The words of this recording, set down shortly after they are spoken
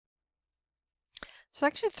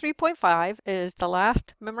Section 3.5 is the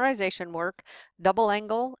last memorization work, double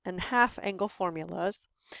angle and half angle formulas.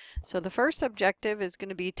 So the first objective is going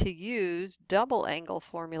to be to use double angle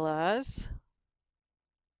formulas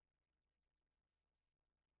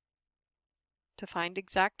to find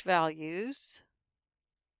exact values.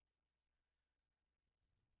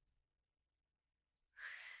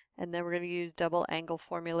 And then we're going to use double angle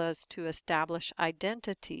formulas to establish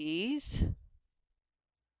identities.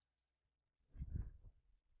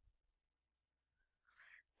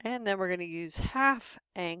 And then we're going to use half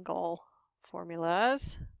angle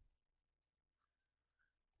formulas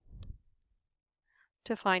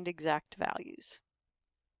to find exact values.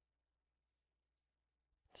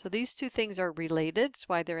 So these two things are related, that's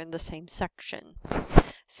why they're in the same section.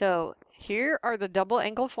 So here are the double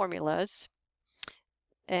angle formulas.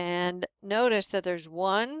 And notice that there's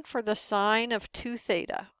one for the sine of 2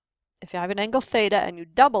 theta. If you have an angle theta and you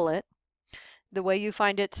double it, the way you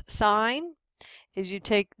find its sine is you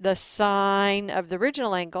take the sine of the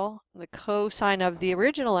original angle, the cosine of the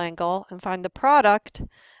original angle, and find the product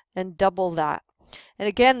and double that. And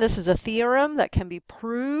again, this is a theorem that can be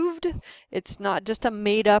proved. It's not just a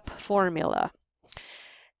made-up formula.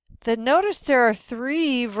 Then notice there are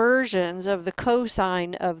 3 versions of the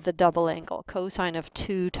cosine of the double angle, cosine of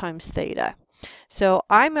 2 times theta. So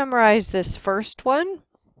I memorized this first one,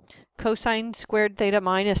 cosine squared theta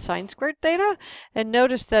minus sine squared theta. And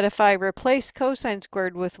notice that if I replace cosine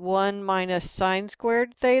squared with 1 minus sine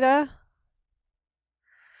squared theta,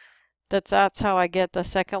 that's how I get the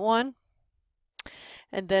second one.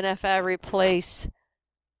 And then if I replace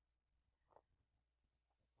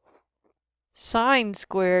sine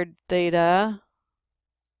squared theta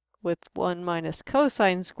with 1 minus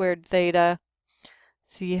cosine squared theta,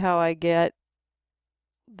 see how I get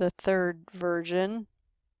the third version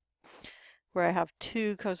where I have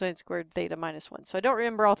 2 cosine squared theta minus 1. So I don't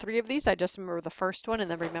remember all 3 of these, I just remember the first one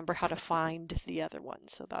and then remember how to find the other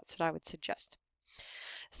ones. So that's what I would suggest.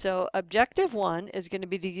 So objective 1 is going to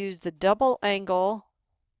be to use the double angle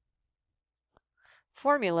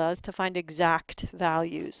formulas to find exact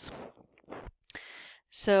values.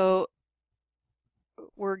 So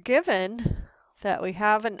we're given that we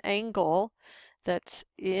have an angle that's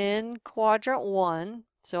in quadrant 1.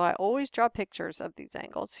 So I always draw pictures of these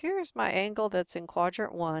angles. Here's my angle that's in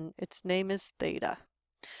quadrant 1. Its name is theta.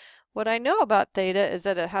 What I know about theta is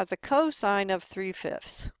that it has a cosine of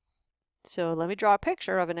 3/5. So let me draw a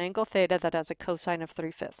picture of an angle theta that has a cosine of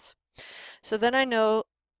 3/5. So then I know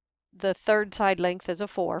the third side length is a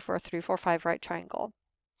 4 for a 3, 4, 5 right triangle.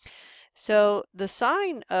 So the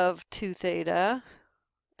sine of 2 theta,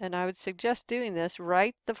 and I would suggest doing this,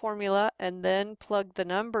 write the formula and then plug the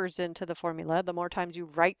numbers into the formula. The more times you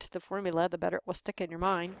write the formula, the better it will stick in your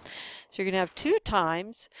mind. So you're going to have 2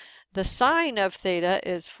 times. The sine of theta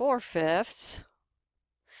is 4/5,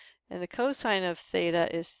 and the cosine of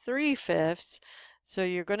theta is 3/5. So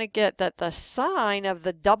you're going to get that the sine of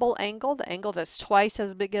the double angle, the angle that's twice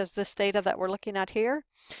as big as this theta that we're looking at here,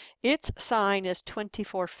 its sine is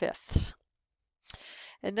 24/5.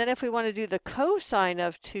 And then if we want to do the cosine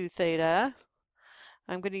of 2 theta,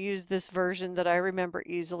 I'm going to use this version that I remember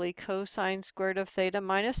easily, cosine squared of theta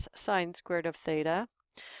minus sine squared of theta.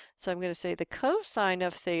 So I'm going to say the cosine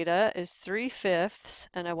of theta is 3/5,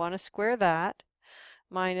 and I want to square that,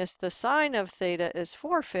 minus the sine of theta is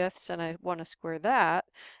 4/5, and I want to square that.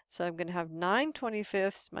 So I'm going to have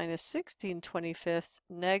 9/25 minus 16/25,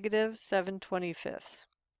 negative 7/25.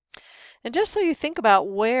 And just so you think about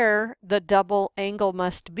where the double angle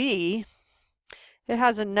must be, it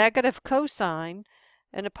has a negative cosine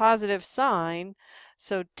and a positive sine,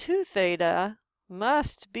 so 2 theta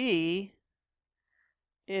must be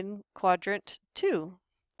in quadrant 2,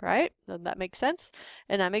 right? Doesn't that make sense?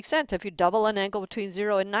 And that makes sense. If you double an angle between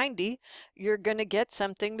 0 and 90, you're going to get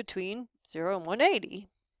something between 0 and 180.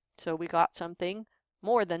 So we got something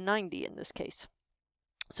more than 90 in this case.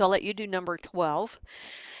 So I'll let you do number 12.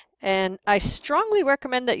 And I strongly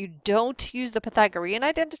recommend that you don't use the Pythagorean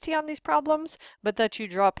identity on these problems, but that you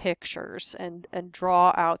draw pictures and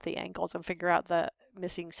draw out the angles and figure out the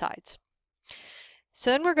missing sides.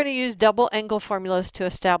 So then we're going to use double angle formulas to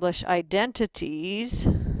establish identities.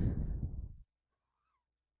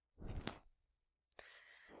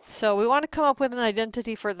 So we want to come up with an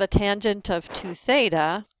identity for the tangent of 2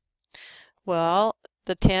 theta. Well,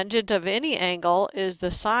 the tangent of any angle is the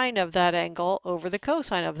sine of that angle over the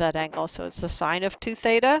cosine of that angle. So it's the sine of 2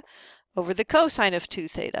 theta over the cosine of 2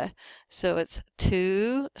 theta. So it's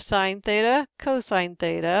 2 sine theta cosine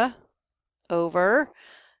theta over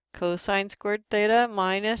cosine squared theta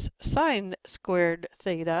minus sine squared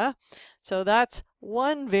theta. So that's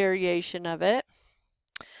one variation of it.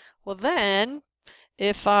 Well then,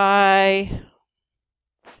 if I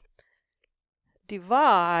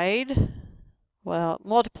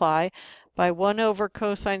multiply by 1 over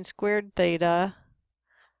cosine squared theta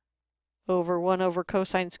over 1 over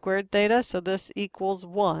cosine squared theta, so this equals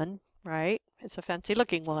 1, right? It's a fancy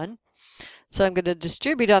looking one. So I'm going to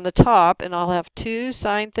distribute on the top, and I'll have 2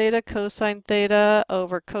 sine theta cosine theta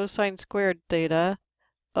over cosine squared theta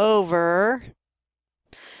over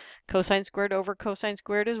cosine squared over cosine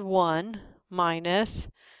squared is 1 minus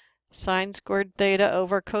sine squared theta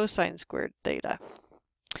over cosine squared theta.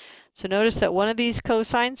 So notice that one of these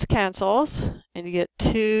cosines cancels, and you get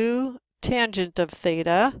 2 tangent of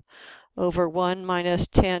theta over 1 minus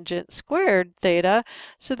tangent squared theta.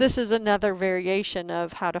 So this is another variation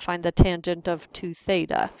of how to find the tangent of 2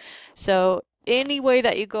 theta. So any way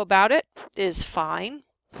that you go about it is fine.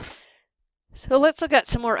 So let's look at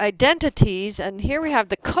some more identities, and here we have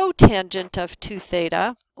the cotangent of 2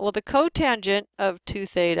 theta. Well, the cotangent of 2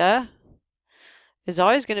 theta is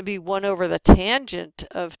always going to be 1 over the tangent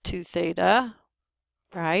of 2 theta,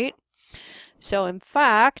 right? So in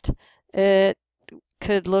fact, it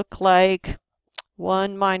could look like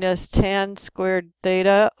 1 minus tan squared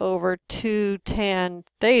theta over 2 tan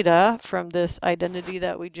theta from this identity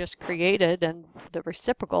that we just created and the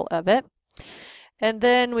reciprocal of it. And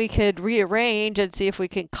then we could rearrange and see if we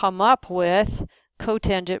can come up with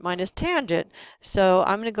cotangent minus tangent. So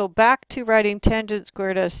I'm going to go back to writing tangent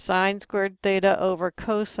squared as sine squared theta over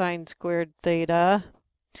cosine squared theta.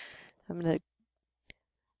 I'm going to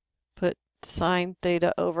put sine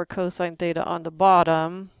theta over cosine theta on the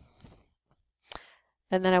bottom.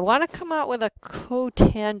 And then I want to come out with a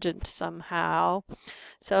cotangent somehow.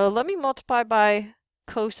 So let me multiply by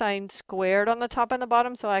cosine squared on the top and the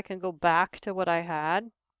bottom so I can go back to what I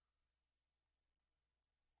had.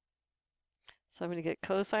 So I'm going to get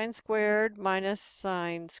cosine squared minus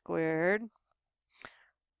sine squared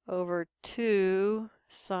over 2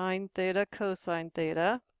 sine theta cosine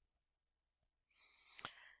theta.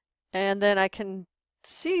 And then I can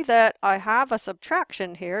see that I have a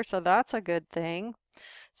subtraction here, so that's a good thing.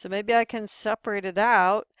 So maybe I can separate it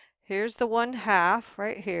out. Here's the 1/2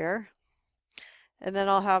 right here. And then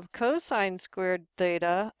I'll have cosine squared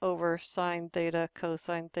theta over sine theta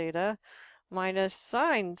cosine theta minus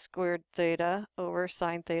sine squared theta over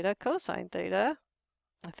sine theta cosine theta.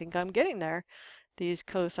 I think I'm getting there. These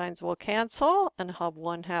cosines will cancel and I'll have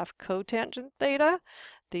 1/2 cotangent theta.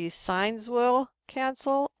 These sines will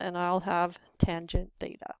cancel and I'll have tangent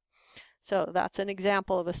theta. So that's an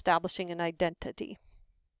example of establishing an identity.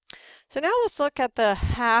 So now let's look at the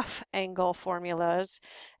half angle formulas,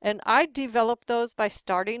 and I developed those by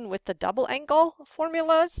starting with the double angle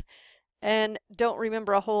formulas and don't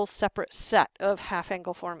remember a whole separate set of half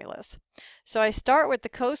angle formulas. So I start with the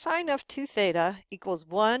cosine of 2 theta equals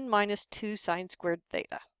 1 minus 2 sine squared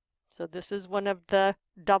theta. So this is one of the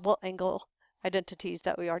double angle identities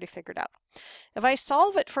that we already figured out. If I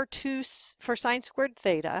solve it for sine squared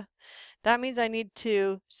theta, that means I need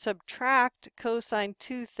to subtract cosine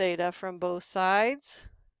 2 theta from both sides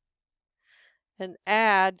and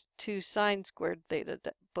add 2 sine squared theta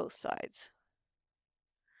to both sides.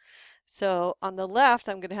 So on the left,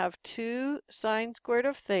 I'm going to have 2 sine squared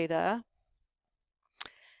of theta,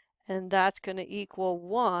 and that's going to equal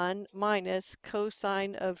 1 minus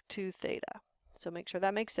cosine of 2 theta. So make sure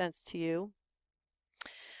that makes sense to you.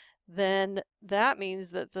 Then that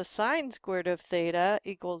means that the sine squared of theta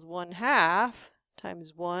equals 1/2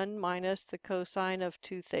 times 1 minus the cosine of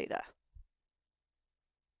 2 theta.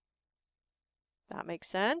 That makes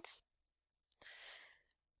sense?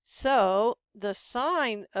 So the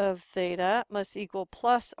sine of theta must equal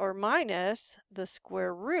plus or minus the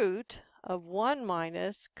square root of 1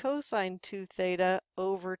 minus cosine 2 theta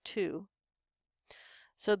over 2.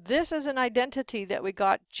 So this is an identity that we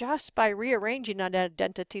got just by rearranging an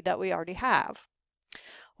identity that we already have.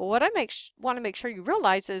 Well, what I want to make sure you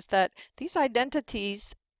realize is that these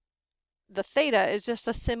identities, the theta is just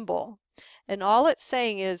a symbol. And all it's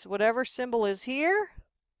saying is whatever symbol is here,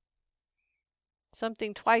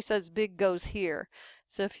 something twice as big goes here.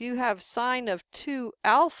 So if you have sine of 2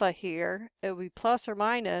 alpha here, it would be plus or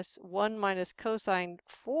minus 1 minus cosine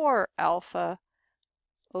 4 alpha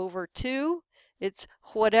over 2. It's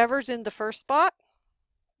whatever's in the first spot,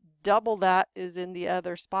 double that is in the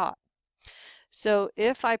other spot. So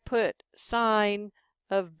if I put sine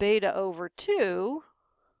of beta over 2,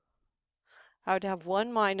 I would have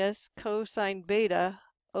 1 minus cosine beta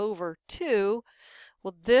over 2.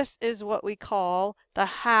 Well, this is what we call the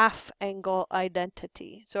half angle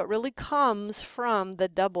identity. So it really comes from the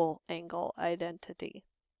double angle identity.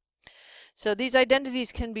 So these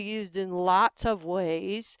identities can be used in lots of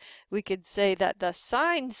ways. We could say that the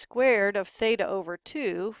sine squared of theta over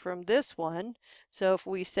 2 from this one, so if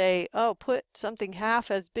we say, oh, put something half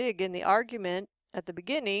as big in the argument at the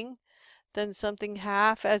beginning, then something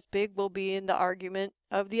half as big will be in the argument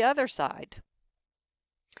of the other side.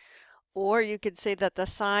 Or you could say that the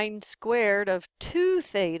sine squared of 2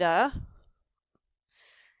 theta,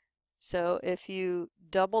 so if you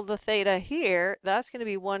double the theta here, that's going to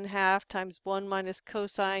be 1/2 times 1 minus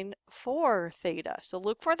cosine 4 theta. So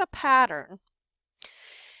look for the pattern.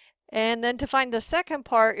 And then to find the second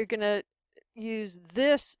part, you're going to use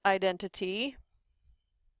this identity.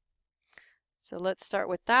 So let's start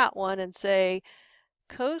with that one and say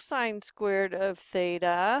cosine squared of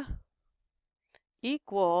theta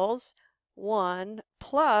equals 1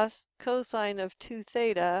 plus cosine of 2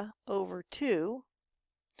 theta over 2.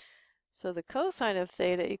 So the cosine of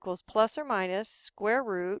theta equals plus or minus square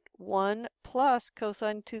root 1 plus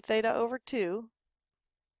cosine 2 theta over 2.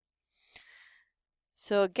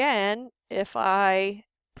 So again, if I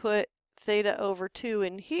put theta over 2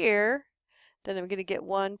 in here, then I'm going to get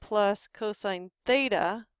 1 plus cosine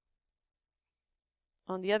theta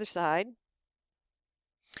on the other side.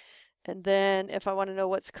 And then if I want to know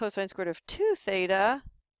what's cosine squared of 2 theta,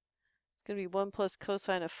 it's going to be 1 plus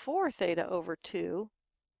cosine of 4 theta over 2.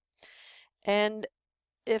 And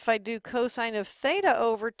if I do cosine of theta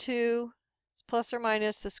over 2, it's plus or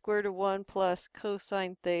minus the square root of 1 plus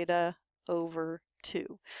cosine theta over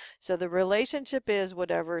 2. So the relationship is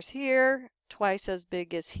whatever's here, twice as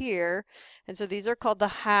big as here. And so these are called the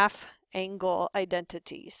half angle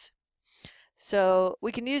identities. So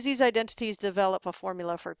we can use these identities to develop a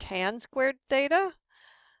formula for tan squared theta,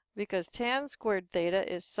 because tan squared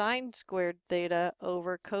theta is sine squared theta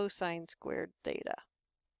over cosine squared theta.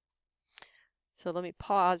 So let me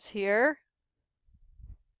pause here.